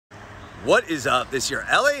What is up? This is your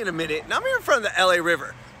LA in a minute, and I'm here in front of the LA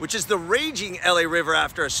River, which is the raging LA River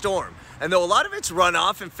after a storm. And though a lot of it's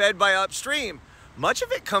runoff and fed by upstream, much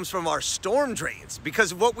of it comes from our storm drains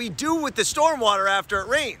because of what we do with the stormwater after it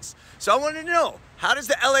rains. So I wanted to know, how does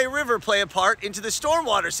the LA River play a part into the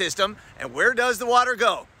stormwater system, and where does the water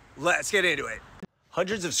go? Let's get into it.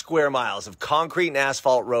 Hundreds of square miles of concrete and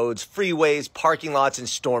asphalt roads, freeways, parking lots, and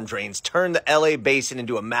storm drains turn the LA basin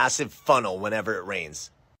into a massive funnel whenever it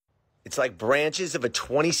rains. It's like branches of a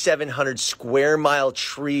 2,700 square mile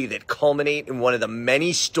tree that culminate in one of the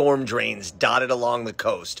many storm drains dotted along the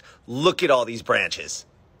coast. Look at all these branches.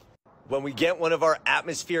 When we get one of our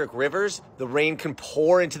atmospheric rivers, the rain can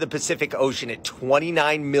pour into the Pacific Ocean at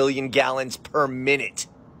 29 million gallons per minute.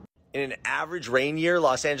 In an average rain year,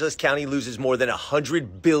 Los Angeles County loses more than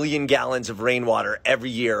 100 billion gallons of rainwater every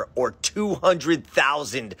year, or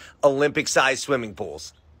 200,000 Olympic-sized swimming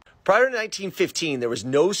pools. Prior to 1915, there was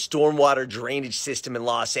no stormwater drainage system in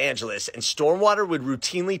Los Angeles, and stormwater would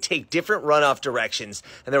routinely take different runoff directions,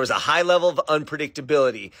 and there was a high level of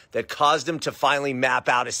unpredictability that caused them to finally map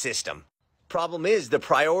out a system. Problem is, the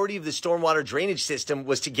priority of the stormwater drainage system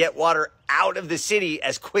was to get water out of the city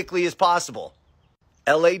as quickly as possible.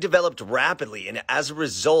 LA developed rapidly, and as a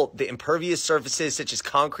result, the impervious surfaces such as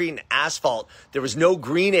concrete and asphalt, there was no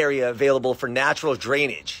green area available for natural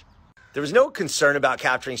drainage. There was no concern about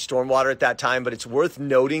capturing stormwater at that time, but it's worth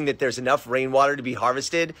noting that there's enough rainwater to be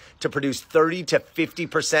harvested to produce 30 to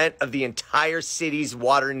 50% of the entire city's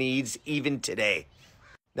water needs even today.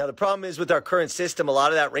 Now, the problem is with our current system, a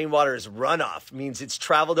lot of that rainwater is runoff, means it's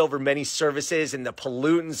traveled over many surfaces, and the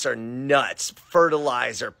pollutants are nuts.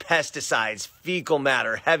 Fertilizer, pesticides, fecal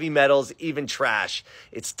matter, heavy metals, even trash.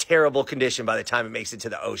 It's terrible condition by the time it makes it to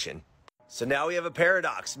the ocean. So now we have a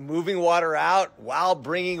paradox, moving water out while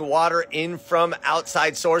bringing water in from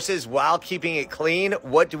outside sources while keeping it clean.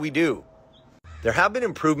 What do? There have been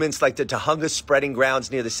improvements like the Tujunga spreading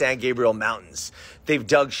grounds near the San Gabriel Mountains. They've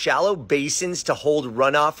dug shallow basins to hold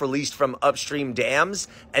runoff released from upstream dams,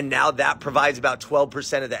 and now that provides about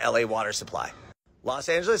 12% of the LA water supply. Los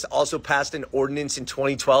Angeles also passed an ordinance in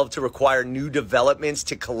 2012 to require new developments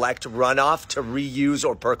to collect runoff to reuse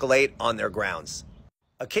or percolate on their grounds.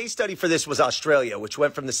 A case study for this was Australia, which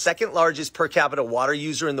went from the second largest per capita water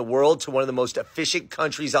user in the world to one of the most efficient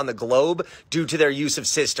countries on the globe due to their use of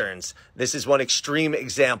cisterns. This is one extreme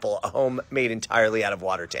example, a home made entirely out of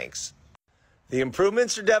water tanks. The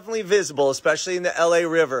improvements are definitely visible, especially in the LA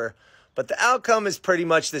River, but the outcome is pretty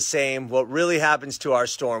much the same. What really happens to our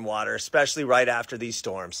stormwater, especially right after these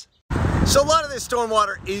storms. So a lot of this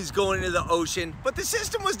stormwater is going into the ocean, but the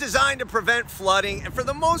system was designed to prevent flooding, and for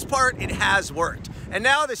the most part, it has worked. And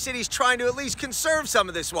now the city's trying to at least conserve some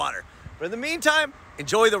of this water. But in the meantime,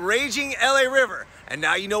 enjoy the raging LA River. And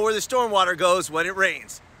now you know where the stormwater goes when it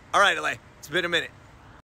rains. All right, LA, it's been a minute.